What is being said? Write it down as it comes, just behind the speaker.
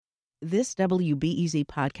This WBEZ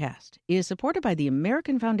podcast is supported by the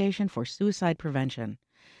American Foundation for Suicide Prevention.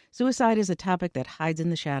 Suicide is a topic that hides in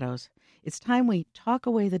the shadows. It's time we talk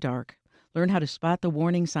away the dark, learn how to spot the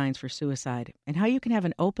warning signs for suicide, and how you can have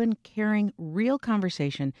an open, caring, real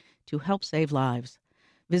conversation to help save lives.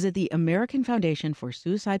 Visit the American Foundation for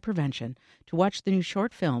Suicide Prevention to watch the new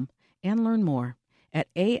short film and learn more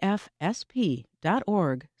at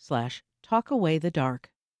afsp.org/talkawaythedark.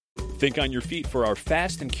 Think on your feet for our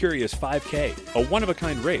Fast and Curious 5K, a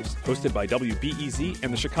one-of-a-kind race hosted by WBEZ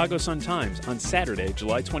and the Chicago Sun-Times on Saturday,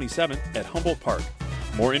 July 27th at Humboldt Park.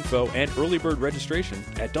 More info and early bird registration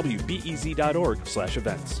at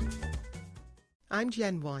wbez.org/events. I'm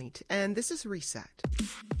Jen White, and this is Reset.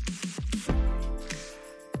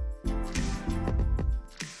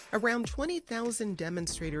 Around 20,000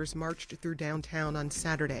 demonstrators marched through downtown on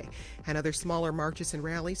Saturday, and other smaller marches and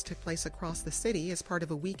rallies took place across the city as part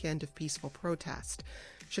of a weekend of peaceful protest.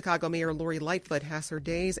 Chicago Mayor Lori Lightfoot has her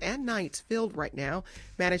days and nights filled right now,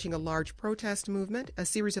 managing a large protest movement, a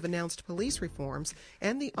series of announced police reforms,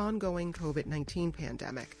 and the ongoing COVID-19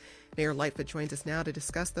 pandemic. Mayor Lightfoot joins us now to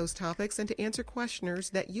discuss those topics and to answer questioners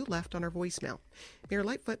that you left on our voicemail. Mayor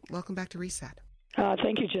Lightfoot, welcome back to Reset.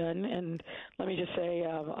 Thank you, Jen. And let me just say,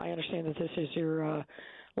 I understand that this is your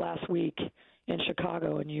last week in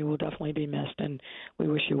Chicago, and you will definitely be missed, and we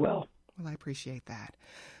wish you well. Well, I appreciate that.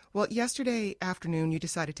 Well, yesterday afternoon, you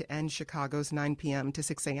decided to end Chicago's 9 p.m. to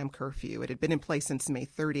 6 a.m. curfew. It had been in place since May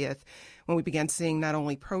 30th, when we began seeing not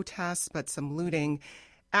only protests, but some looting.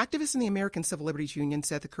 Activists in the American Civil Liberties Union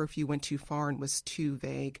said the curfew went too far and was too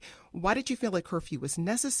vague. Why did you feel a curfew was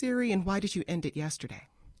necessary, and why did you end it yesterday?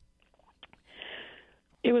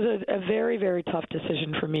 It was a very, very tough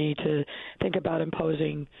decision for me to think about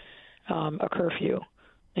imposing a curfew.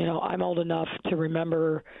 You know, I'm old enough to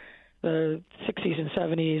remember the 60s and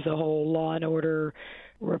 70s, the whole law and order,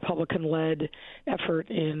 Republican-led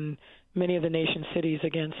effort in many of the nation's cities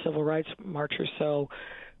against civil rights marchers. So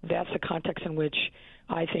that's the context in which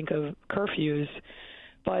I think of curfews.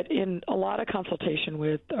 But in a lot of consultation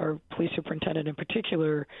with our police superintendent in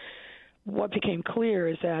particular, what became clear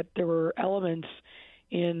is that there were elements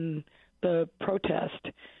in the protest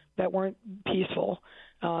that weren't peaceful,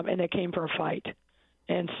 and that came from a fight.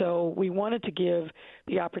 And so we wanted to give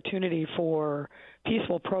the opportunity for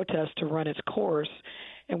peaceful protest to run its course,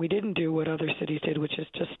 and we didn't do what other cities did, which is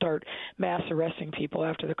just start mass arresting people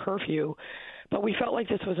after the curfew. But we felt like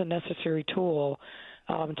this was a necessary tool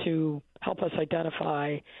to help us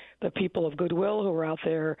identify the people of goodwill who were out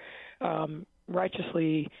there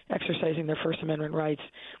righteously exercising their First Amendment rights,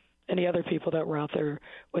 and the other people that were out there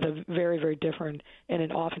with a very, very different and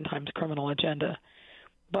an oftentimes criminal agenda.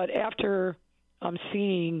 But after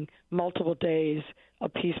seeing multiple days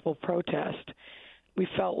of peaceful protest, we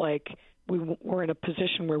felt like we were in a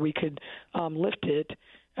position where we could lift it,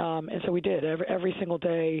 and so we did. Every single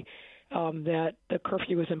day that the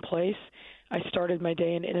curfew was in place, I started my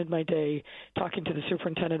day and ended my day talking to the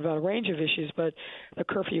superintendent about a range of issues, but the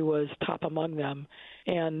curfew was top among them.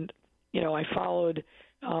 And, you know, I followed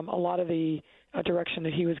a lot of the direction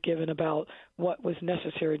that he was given about what was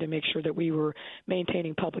necessary to make sure that we were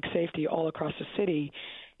maintaining public safety all across the city.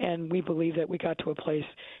 And we believe that we got to a place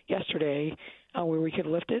yesterday where we could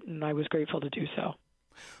lift it, and I was grateful to do so.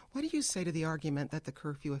 What do you say to the argument that the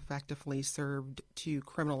curfew effectively served to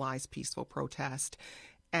criminalize peaceful protest,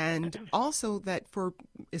 and also that for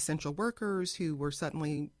essential workers who were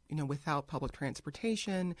suddenly, without public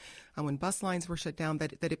transportation, when bus lines were shut down,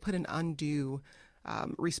 that it put an undue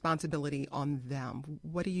responsibility on them?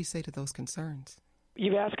 What do you say to those concerns?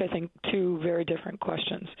 You've asked, I think, two very different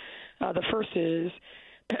questions. The first is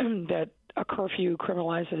that a curfew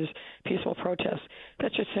criminalizes peaceful protests.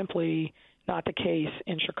 That's just simply not the case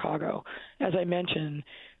in Chicago. As I mentioned,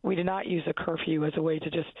 we did not use a curfew as a way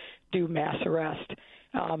to just do mass arrest.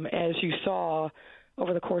 As you saw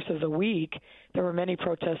over the course of the week, there were many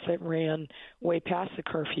protests that ran way past the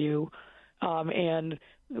curfew, and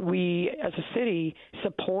we, as a city,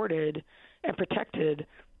 supported and protected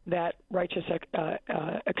that righteous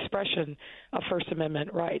expression of First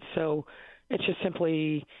Amendment rights. So it's just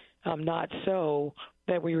simply not so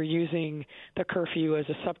that we were using the curfew as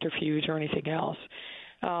a subterfuge or anything else.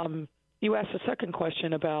 You asked a second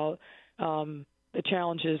question about the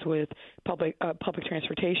challenges with public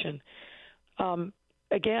transportation.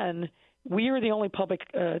 Again, we are the only public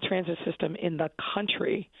transit system in the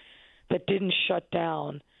country that didn't shut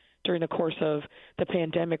down during the course of the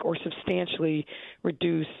pandemic or substantially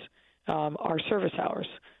reduce our service hours.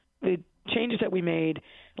 The changes that we made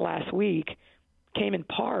last week came in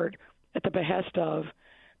part at the behest of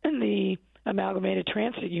the Amalgamated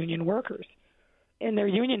Transit Union workers. and their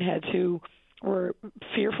union heads who were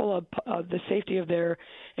fearful of the safety of their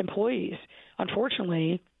employees.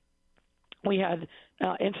 Unfortunately, we had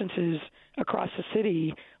instances across the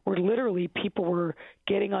city where literally people were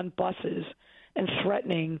getting on buses and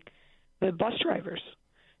threatening the bus drivers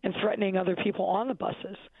and threatening other people on the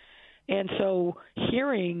buses. And so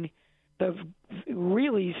hearing the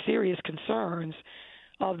really serious concerns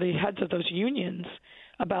of the heads of those unions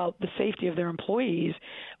about the safety of their employees,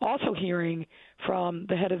 also hearing from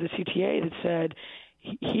the head of the CTA that said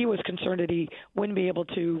he was concerned that he wouldn't be able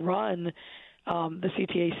to run the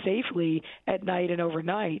CTA safely at night and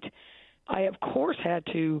overnight, I, of course, had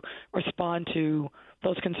to respond to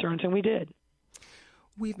those concerns, and we did.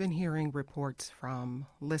 We've been hearing reports from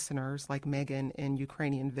listeners like Megan in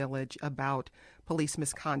Ukrainian Village about police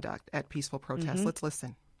misconduct at peaceful protests. Mm-hmm. Let's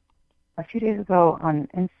listen. A few days ago on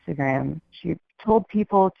Instagram, she told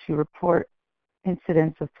people to report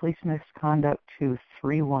incidents of police misconduct to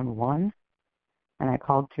 311, and I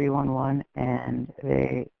called 311, and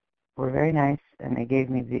they were very nice, and they gave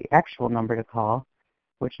me the actual number to call,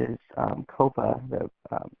 which is COPA, the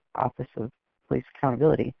Office of Police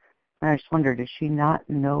Accountability. And I just wondered, does she not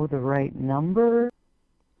know the right number?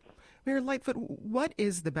 Mayor Lightfoot, what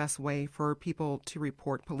is the best way for people to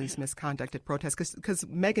report police misconduct at protests? Because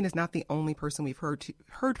Megan is not the only person we've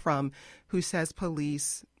heard from who says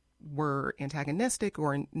police were antagonistic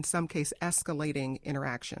or, in some case, escalating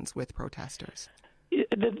interactions with protesters.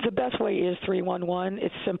 The best way is 311.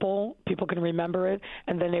 It's simple. People can remember it,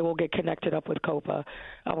 and then they will get connected up with COPA,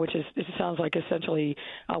 which is, it sounds like essentially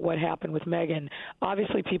what happened with Megan.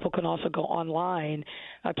 Obviously, people can also go online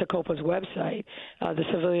to COPA's website, the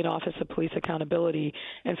Civilian Office of Police Accountability,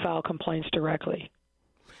 and file complaints directly.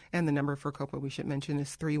 And the number for COPA, we should mention,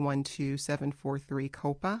 is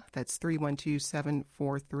 312-743-COPA. That's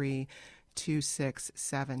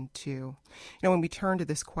 312-743-2672. When we turn to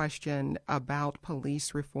this question about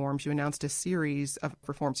police reforms, you announced a series of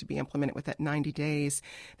reforms to be implemented within 90 days.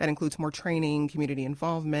 That includes more training, community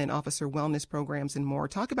involvement, officer wellness programs, and more.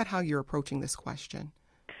 Talk about how you're approaching this question.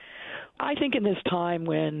 I think in this time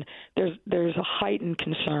when there's a heightened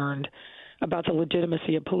concern about the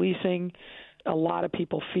legitimacy of policing, a lot of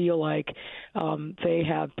people feel like they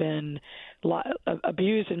have been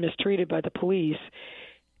abused and mistreated by the police.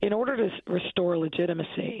 In order to restore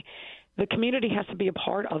legitimacy, the community has to be a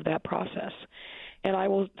part of that process. And I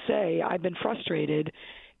will say I've been frustrated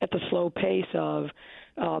at the slow pace of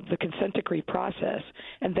the consent decree process,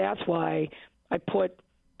 and that's why I put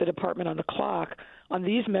the department on the clock on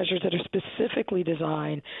these measures that are specifically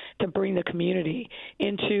designed to bring the community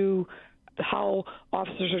into how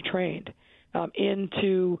officers are trained,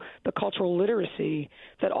 into the cultural literacy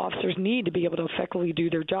that officers need to be able to effectively do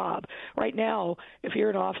their job. Right now, if you're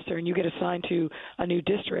an officer and you get assigned to a new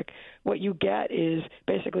district, what you get is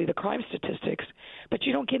basically the crime statistics, but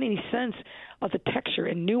you don't get any sense of the texture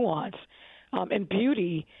and nuance and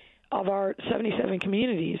beauty of our 77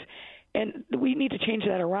 communities. And we need to change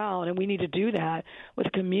that around, and we need to do that with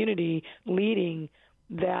the community leading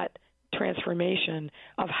that transformation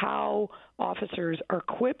of how officers are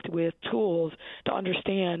equipped with tools to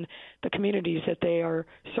understand the communities that they are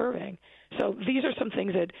serving. So these are some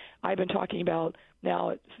things that I've been talking about now,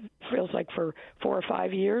 it feels like for 4 or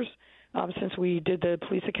 5 years since we did the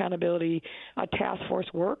police accountability task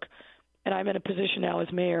force work, and I'm in a position now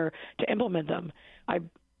as mayor to implement them. I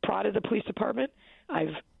prodded the police department.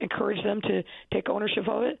 I've encouraged them to take ownership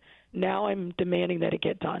of it. Now I'm demanding that it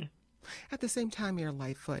get done. At the same time, Mayor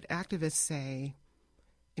Lightfoot, activists say,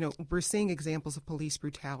 we're seeing examples of police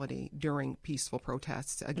brutality during peaceful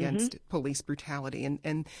protests against police brutality.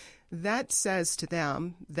 And that says to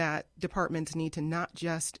them that departments need to not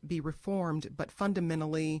just be reformed, but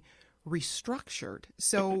fundamentally restructured.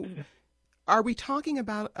 So are we talking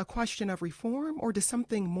about a question of reform, or does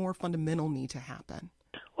something more fundamental need to happen?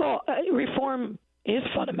 Well, reform is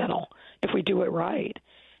fundamental if we do it right.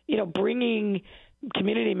 Bringing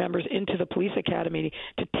community members into the police academy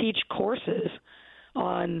to teach courses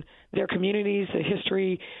on their communities, the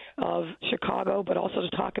history of Chicago, but also to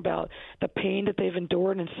talk about the pain that they've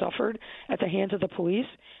endured and suffered at the hands of the police,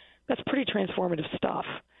 that's pretty transformative stuff.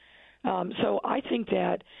 So I think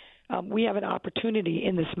that we have an opportunity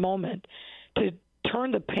in this moment to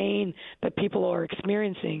turn the pain that people are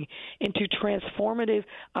experiencing into transformative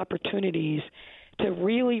opportunities to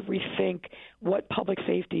really rethink what public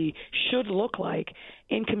safety should look like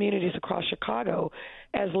in communities across Chicago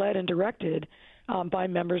as led and directed by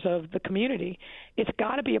members of the community. It's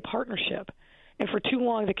got to be a partnership. And for too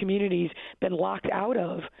long, the community's been locked out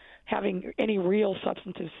of having any real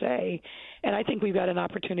substantive say. And I think we've got an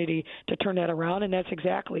opportunity to turn that around, and that's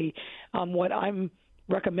exactly what I'm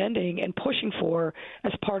recommending and pushing for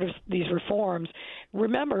as part of these reforms.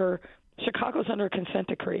 Remember, Chicago's under a consent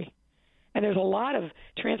decree, and there's a lot of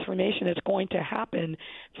transformation that's going to happen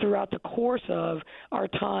throughout the course of our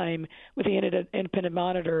time with the independent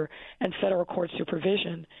monitor and federal court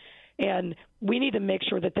supervision. And we need to make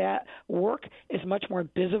sure that that work is much more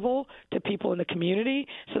visible to people in the community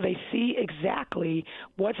so they see exactly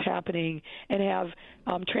what's happening and have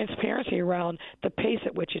transparency around the pace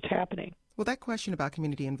at which it's happening. Well, that question about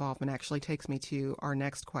community involvement actually takes me to our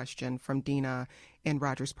next question from Dina in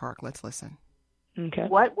Rogers Park. Let's listen. Okay.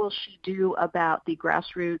 What will she do about the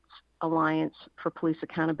Grassroots Alliance for Police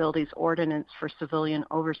Accountability's ordinance for Civilian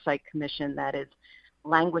Oversight Commission that is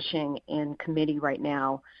languishing in committee right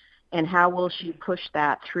now? And how will she push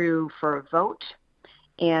that through for a vote?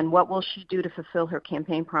 And what will she do to fulfill her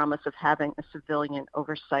campaign promise of having a Civilian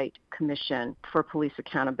Oversight Commission for police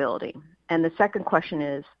accountability? And the second question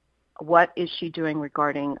is, what is she doing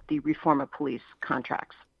regarding the reform of police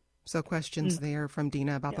contracts? So questions there from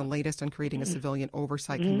Dina about the latest on creating a Civilian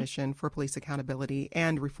Oversight Commission for police accountability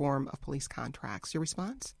and reform of police contracts. Your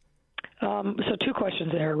response? So two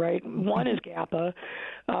questions there, right? One is GAPA.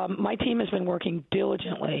 My team has been working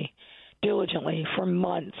diligently for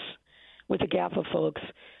months with the GAPA folks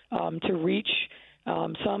to reach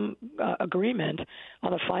some agreement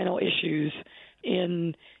on the final issues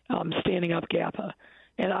in standing up GAPA.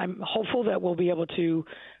 And I'm hopeful that we'll be able to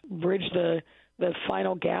bridge the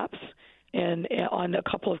final gaps and on a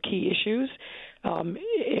couple of key issues.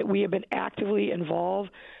 We have been actively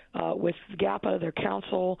involved with GAPA, their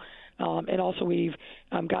council, and also we've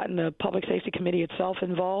gotten the Public Safety Committee itself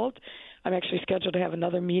involved. I'm actually scheduled to have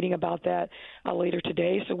another meeting about that later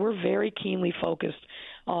today. So we're very keenly focused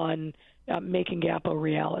on making GAPA a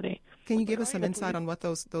reality. Can you give us some insight on what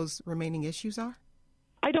those remaining issues are?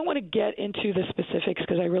 I don't want to get into the specifics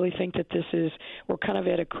because I really think that we're kind of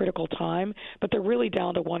at a critical time, but they're really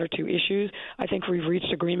down to one or two issues. I think we've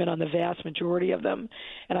reached agreement on the vast majority of them,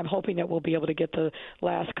 and I'm hoping that we'll be able to get the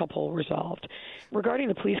last couple resolved. Regarding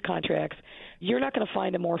the police contracts, you're not going to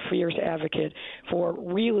find a more fierce advocate for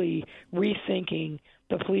really rethinking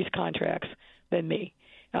the police contracts than me.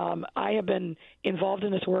 I have been involved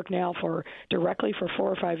in this work now directly for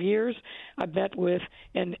 4 or 5 years. I've met with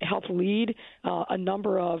and helped lead a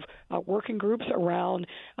number of working groups around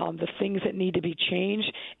the things that need to be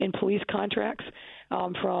changed in police contracts,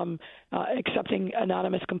 from accepting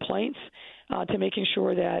anonymous complaints to making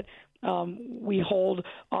sure that we hold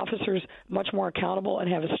officers much more accountable and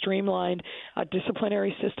have a streamlined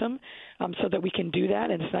disciplinary system so that we can do that,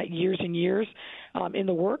 and it's not years and years in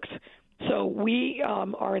the works. So we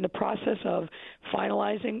are in the process of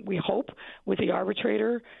finalizing, we hope, with the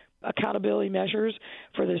arbitrator, accountability measures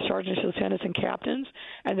for the sergeants, lieutenants, and captains,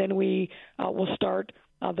 and then we will start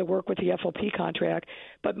the work with the FOP contract.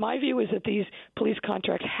 But my view is that these police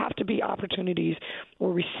contracts have to be opportunities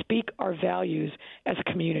where we speak our values as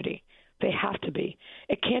a community. They have to be.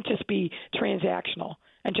 It can't just be transactional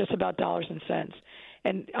and just about dollars and cents.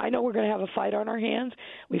 And I know we're going to have a fight on our hands.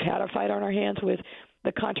 We've had a fight on our hands with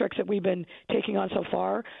the contracts that we've been taking on so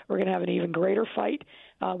far. We're going to have an even greater fight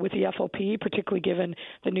with the FOP, particularly given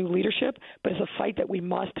the new leadership, but it's a fight that we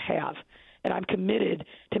must have. And I'm committed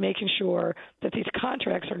to making sure that these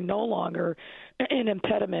contracts are no longer an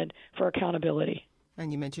impediment for accountability.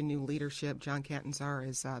 And you mentioned new leadership. John Catanzaro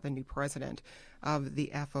is the new president of the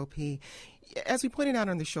FOP. As we pointed out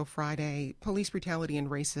on the show Friday, police brutality and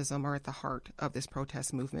racism are at the heart of this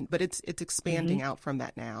protest movement, but it's expanding out from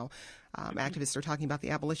that now. Activists are talking about the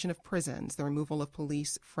abolition of prisons, the removal of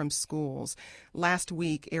police from schools. Last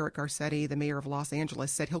week, Eric Garcetti, the mayor of Los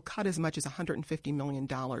Angeles, said he'll cut as much as $150 million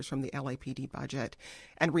from the LAPD budget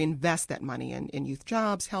and reinvest that money in youth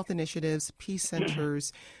jobs, health initiatives, peace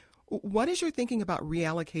centers. What is your thinking about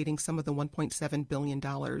reallocating some of the $1.7 billion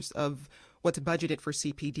of what's budgeted for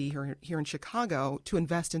CPD here in Chicago to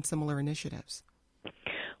invest in similar initiatives?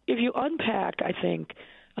 If you unpack, I think,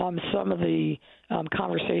 some of the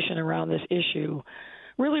conversation around this issue,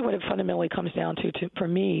 really what it fundamentally comes down to for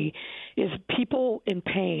me is people in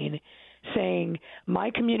pain saying,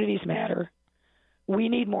 my communities matter, we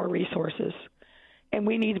need more resources, and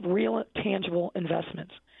we need real, tangible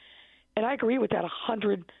investments. And I agree with that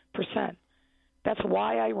 100%. That's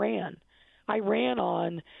why I ran. I ran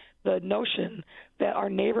on the notion that our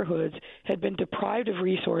neighborhoods had been deprived of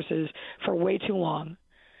resources for way too long,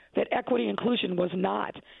 that equity and inclusion was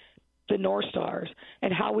not the North Stars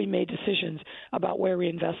and how we made decisions about where we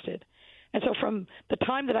invested. And so from the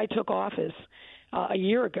time that I took office a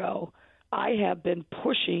year ago, I have been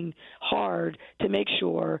pushing hard to make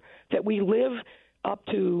sure that we live up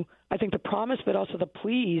to, I think, the promise, but also the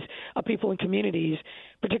pleas of people in communities,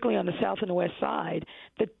 particularly on the south and the west side,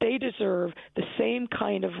 that they deserve the same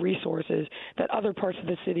kind of resources that other parts of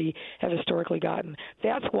the city have historically gotten.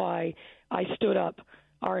 That's why I stood up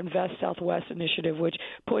our Invest Southwest initiative, which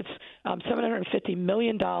puts $750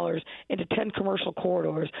 million into 10 commercial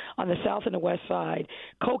corridors on the south and the west side,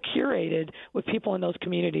 co-curated with people in those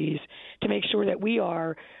communities to make sure that we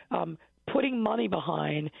are putting money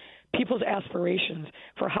behind people's aspirations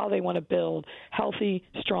for how they want to build healthy,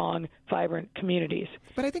 strong, vibrant communities.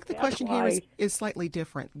 But I think the question here is slightly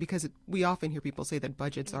different, because we often hear people say that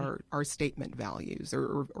budgets are statement values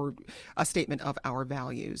or a statement of our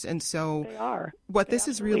values. And so they are. What this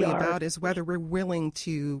is really about is whether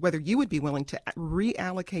you would be willing to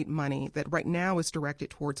reallocate money that right now is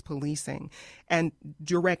directed towards policing and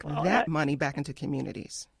direct that money back into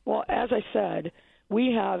communities. Well, as I said,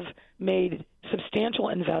 we have made substantial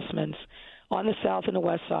investments on the south and the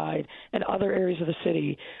west side and other areas of the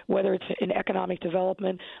city, whether it's in economic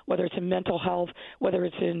development, whether it's in mental health, whether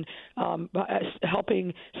it's in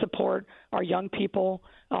helping support our young people,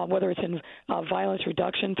 whether it's in violence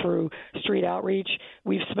reduction through street outreach.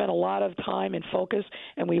 We've spent a lot of time and focus,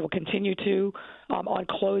 and we will continue to, on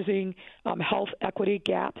closing health equity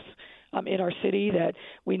gaps in our city that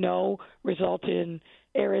we know result in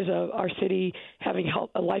areas of our city having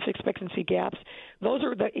life expectancy gaps. Those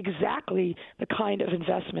are exactly the kind of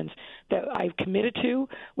investments that I've committed to.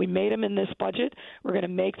 We made them in this budget. We're going to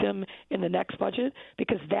make them in the next budget,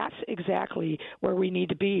 because that's exactly where we need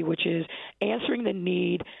to be, which is answering the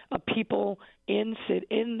need of people in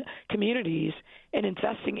communities and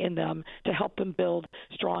investing in them to help them build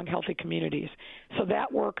strong, healthy communities. So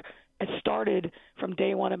that work has started from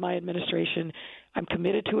day one of my administration. I'm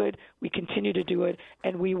committed to it. We continue to do it,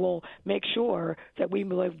 and we will make sure that we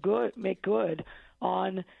make good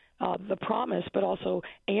on the promise, but also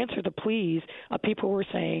answer the pleas of people who are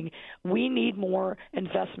saying we need more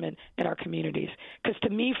investment in our communities. Because to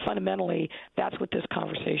me, fundamentally, that's what this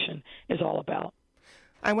conversation is all about.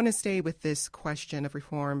 I want to stay with this question of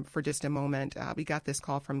reform for just a moment. We got this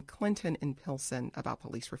call from Clinton in Pilsen about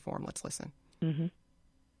police reform. Let's listen. Mm-hmm.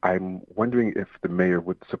 I'm wondering if the mayor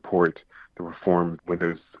would support the reform when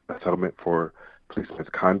there's a settlement for police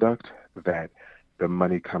misconduct, that the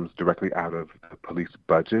money comes directly out of the police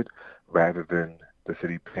budget rather than the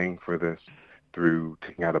city paying for this through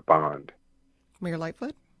taking out a bond. Mayor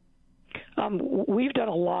Lightfoot? We've done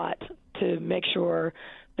a lot to make sure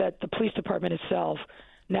that the police department itself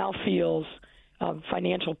now feels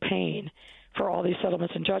financial pain for all these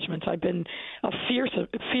settlements and judgments. I've been a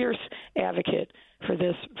fierce advocate for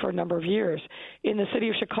this for a number of years. In the city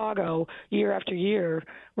of Chicago, year after year,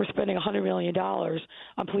 we're spending $100 million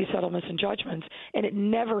on police settlements and judgments, and it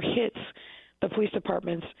never hits the police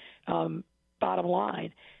department's bottom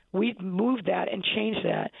line. We've moved that and changed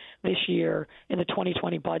that this year in the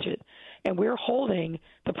 2020 budget, and we're holding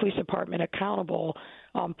the police department accountable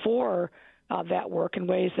for that work in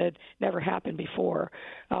ways that never happened before.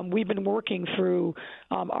 We've been working through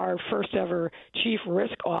our first ever chief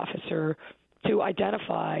risk officer to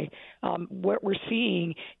identify what we're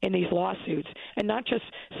seeing in these lawsuits, and not just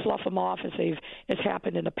slough them off as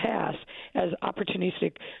happened in the past as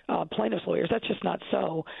opportunistic plaintiffs' lawyers. That's just not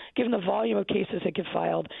so. Given the volume of cases that get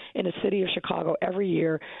filed in the city of Chicago every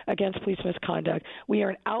year against police misconduct, we are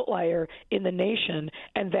an outlier in the nation,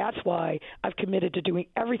 and that's why I've committed to doing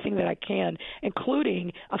everything that I can,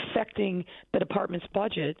 including affecting the department's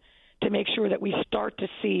budget, to make sure that we start to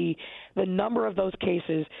see the number of those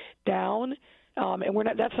cases down. And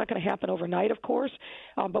that's not going to happen overnight, of course,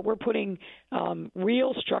 but we're putting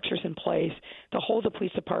real structures in place to hold the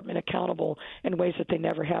police department accountable in ways that they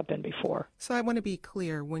never have been before. So I want to be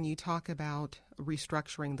clear, when you talk about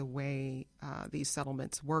restructuring the way these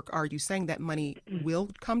settlements work, are you saying that money will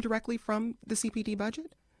come directly from the CPD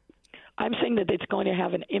budget? I'm saying that it's going to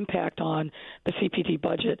have an impact on the CPD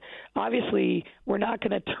budget. Obviously, we're not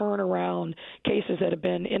going to turn around cases that have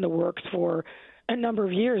been in the works for a number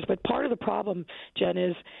of years. But part of the problem, Jen,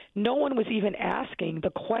 is no one was even asking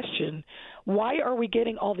the question, why are we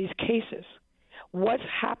getting all these cases? What's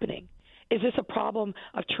happening? Is this a problem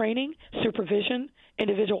of training, supervision,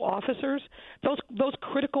 individual officers? Those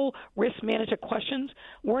critical risk management questions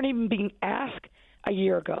weren't even being asked a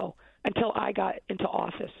year ago until I got into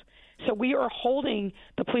office. So we are holding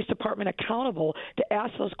the police department accountable to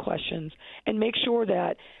ask those questions and make sure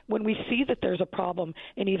that when we see that there's a problem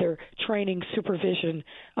in either training, supervision,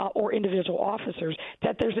 or individual officers,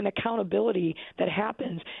 that there's an accountability that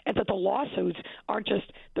happens and that the lawsuits aren't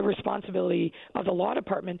just the responsibility of the law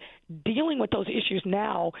department. Dealing with those issues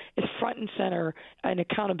now is front and center and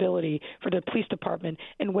accountability for the police department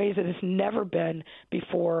in ways that has never been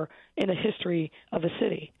before in the history of the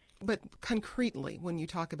city. But concretely, when you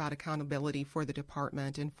talk about accountability for the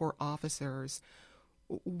department and for officers,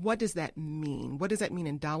 what does that mean? What does that mean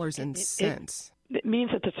in dollars and cents? It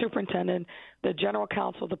means that the superintendent, the general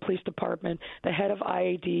counsel of the police department, the head of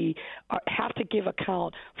IAD have to give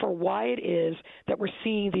account for why it is that we're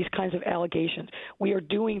seeing these kinds of allegations. We are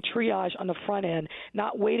doing triage on the front end,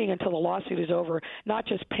 not waiting until the lawsuit is over, not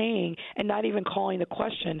just paying and not even calling the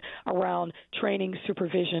question around training,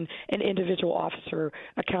 supervision, and individual officer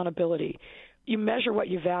accountability. You measure what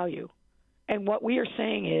you value. And what we are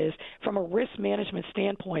saying is, from a risk management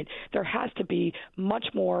standpoint, there has to be much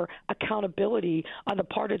more accountability on the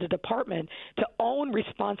part of the department to own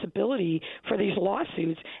responsibility for these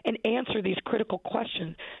lawsuits and answer these critical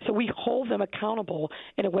questions. So we hold them accountable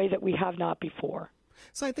in a way that we have not before.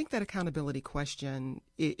 So I think that accountability question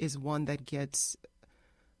is one that gets,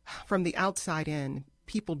 from the outside in,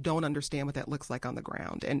 people don't understand what that looks like on the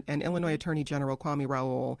ground. And Illinois Attorney General Kwame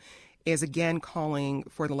Raoul is again calling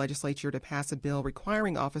for the legislature to pass a bill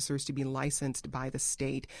requiring officers to be licensed by the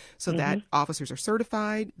state so that officers are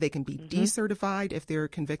certified. They can be decertified if they're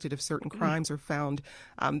convicted of certain crimes or found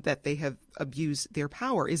that they have abused their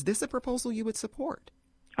power. Is this a proposal you would support?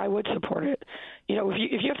 I would support it. You know, if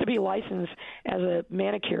you have to be licensed as a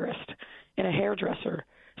manicurist and a hairdresser,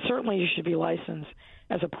 certainly you should be licensed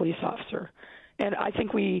as a police officer. And I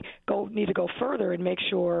think we need to go further and make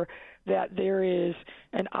sure that there is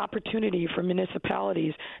an opportunity for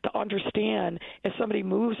municipalities to understand if somebody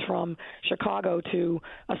moves from Chicago to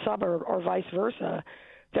a suburb or vice versa,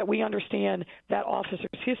 that we understand that officer's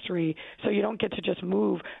history so you don't get to just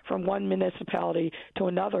move from one municipality to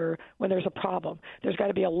another when there's a problem. There's got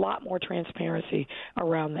to be a lot more transparency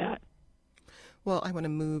around that. Well, I want to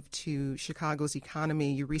move to Chicago's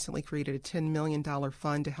economy. You recently created a $10 million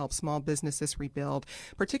fund to help small businesses rebuild,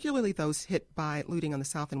 particularly those hit by looting on the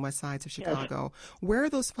south and west sides of Chicago. Yes. Where are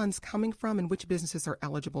those funds coming from, and which businesses are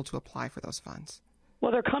eligible to apply for those funds?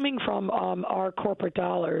 Well, they're coming from our corporate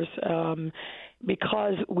dollars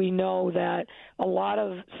because we know that a lot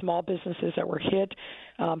of small businesses that were hit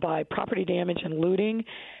by property damage and looting,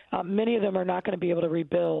 many of them are not going to be able to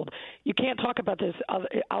rebuild. You can't talk about this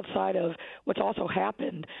outside of what's also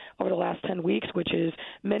happened over the last 10 weeks, which is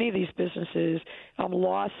many of these businesses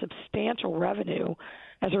lost substantial revenue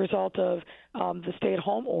as a result of the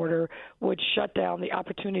stay-at-home order, which shut down the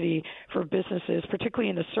opportunity for businesses, particularly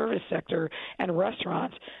in the service sector and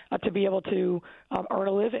restaurants, to be able to earn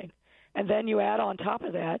a living. And then you add on top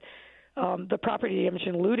of that the property damage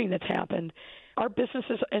and looting that's happened. Our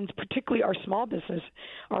businesses, and particularly our small business,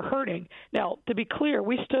 are hurting. Now, to be clear,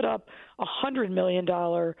 we stood up a $100 million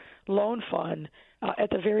loan fund at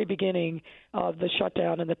the very beginning of the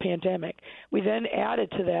shutdown and the pandemic. We then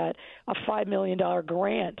added to that a $5 million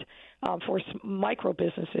grant for micro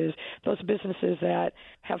businesses, those businesses that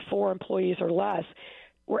have 4 employees or less.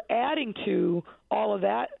 We're adding to all of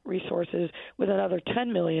that resources with another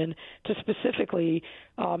 $10 million to specifically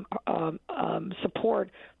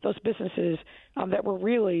support those businesses that were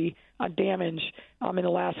really damaged in the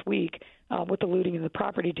last week with the looting and the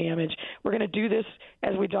property damage. We're going to do this,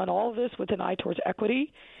 as we've done all of this, with an eye towards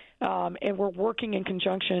equity. And we're working in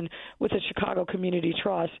conjunction with the Chicago Community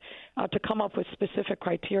Trust to come up with specific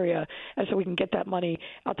criteria and so we can get that money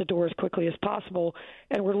out the door as quickly as possible.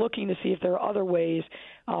 And we're looking to see if there are other ways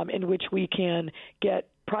in which we can get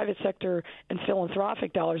private sector and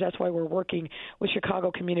philanthropic dollars. That's why we're working with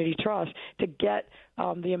Chicago Community Trust to get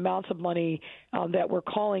the amounts of money that we're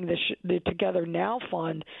calling the Together Now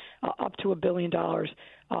Fund up to $1 billion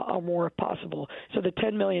or more if possible. So the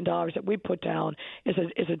 $10 million that we put down is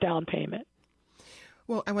a down payment.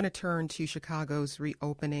 Well, I want to turn to Chicago's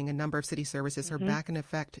reopening. A number of city services are back in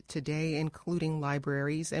effect today, including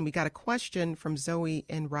libraries. And we got a question from Zoe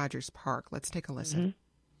in Rogers Park. Let's take a listen.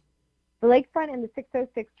 The lakefront and the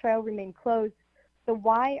 606 trail remain closed, so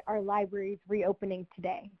why are libraries reopening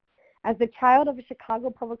today? As the child of a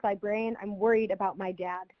Chicago public librarian, I'm worried about my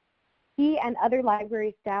dad. He and other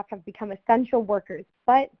library staff have become essential workers,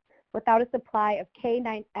 but without a supply of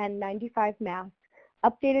KN95 masks,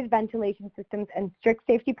 updated ventilation systems, and strict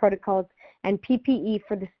safety protocols and PPE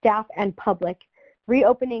for the staff and public,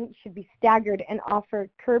 reopening should be staggered and offer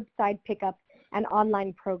curbside pickup and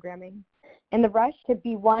online programming. In the rush to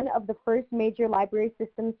be one of the first major library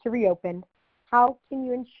systems to reopen, how can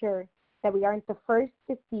you ensure that we aren't the first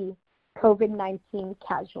to see COVID-19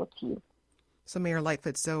 casualties? So Mayor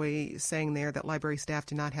Lightfoot, Zoe, saying there that library staff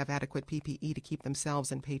do not have adequate PPE to keep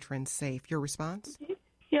themselves and patrons safe. Your response?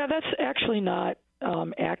 Yeah, that's actually not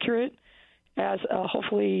accurate. As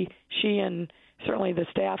hopefully she and certainly the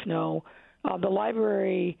staff know, the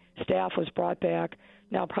library staff was brought back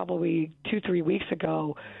now probably 2-3 weeks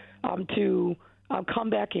ago to come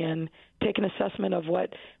back in, take an assessment of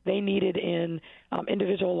what they needed in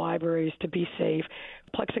individual libraries to be safe,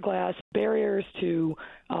 plexiglass barriers to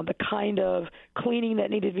the kind of cleaning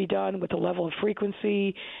that needed to be done with the level of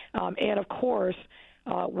frequency, and of course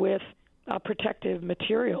with protective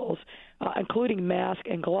materials, including masks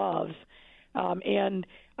and gloves. And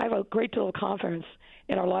I have a great deal of confidence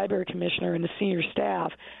in our library commissioner and the senior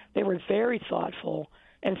staff. They were very thoughtful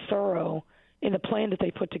and thorough in the plan that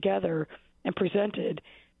they put together and presented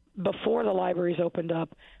before the libraries opened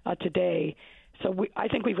up today. So I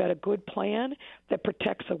think we've got a good plan that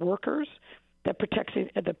protects the workers, that protects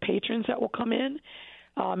the patrons that will come in,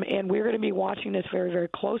 and we're going to be watching this very, very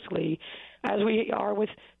closely as we are with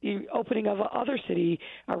the opening of other city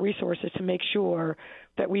resources to make sure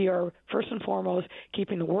that we are first and foremost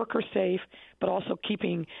keeping the workers safe, but also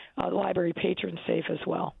keeping library patrons safe as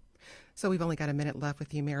well. So we've only got a minute left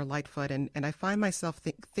with you, Mayor Lightfoot, and I find myself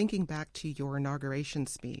thinking back to your inauguration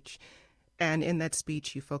speech. And in that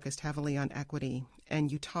speech, you focused heavily on equity,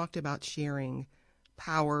 and you talked about sharing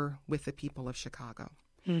power with the people of Chicago.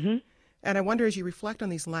 Mm-hmm. And I wonder, as you reflect on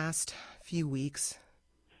these last few weeks,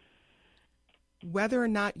 whether or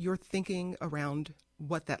not your thinking around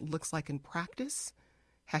what that looks like in practice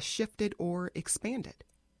has shifted or expanded.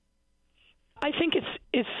 I think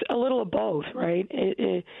it's a little of both, right?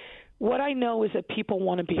 What I know is that people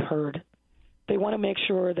want to be heard. They want to make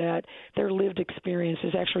sure that their lived experience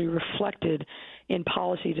is actually reflected in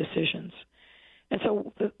policy decisions. And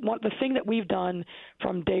so the thing that we've done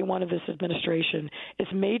from day one of this administration is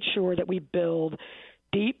made sure that we build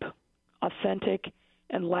deep, authentic,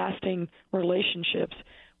 and lasting relationships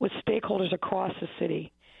with stakeholders across the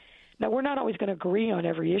city. Now, we're not always going to agree on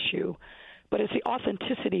every issue, but it's the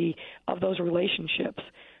authenticity of those relationships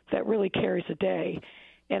that really carries the day.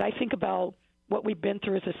 And I think about what we've been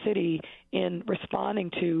through as a city in responding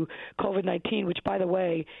to COVID-19, which, by the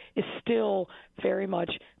way, is still very much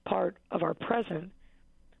part of our present.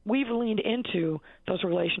 We've leaned into those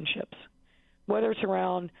relationships, whether it's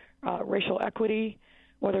around racial equity,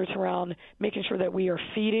 whether it's around making sure that we are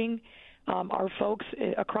feeding our folks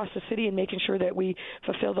across the city and making sure that we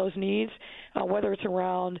fulfill those needs, whether it's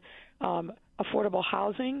around affordable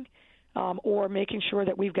housing, or making sure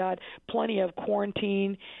that we've got plenty of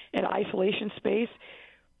quarantine and isolation space.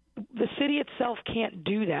 The city itself can't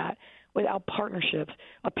do that without partnerships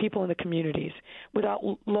of people in the communities, without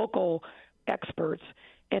local experts,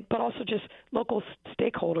 but also just local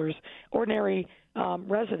stakeholders, ordinary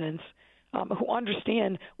residents who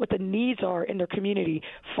understand what the needs are in their community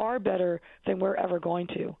far better than we're ever going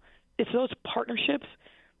to. It's those partnerships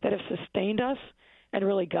that have sustained us and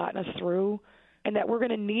really gotten us through, and that we're going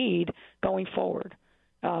to need going forward.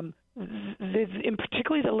 In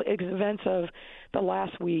particularly the events of the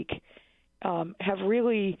last week have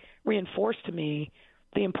really reinforced to me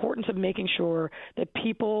the importance of making sure that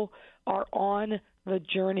people are on the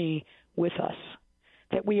journey with us,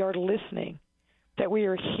 that we are listening, that we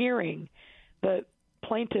are hearing the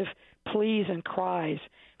plaintive pleas and cries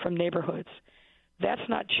from neighborhoods. That's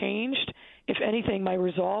not changed. If anything, my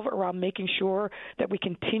resolve around making sure that we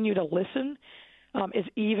continue to listen is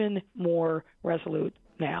even more resolute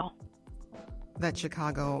now. That's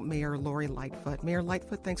Chicago Mayor Lori Lightfoot. Mayor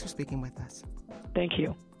Lightfoot, thanks for speaking with us. Thank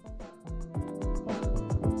you.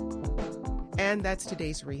 And that's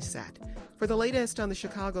today's Reset. For the latest on the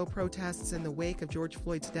Chicago protests in the wake of George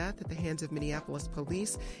Floyd's death at the hands of Minneapolis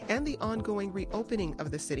police and the ongoing reopening of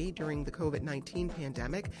the city during the COVID-19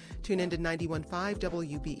 pandemic, tune into 91.5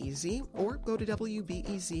 WBEZ or go to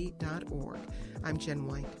WBEZ.org. I'm Jen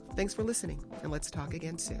White. Thanks for listening, and let's talk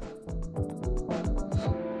again soon.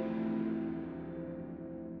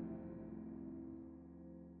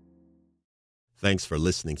 Thanks for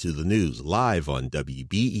listening to the news live on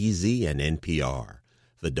WBEZ and NPR.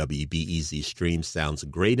 The WBEZ stream sounds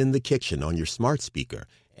great in the kitchen on your smart speaker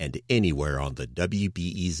and anywhere on the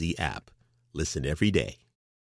WBEZ app. Listen every day.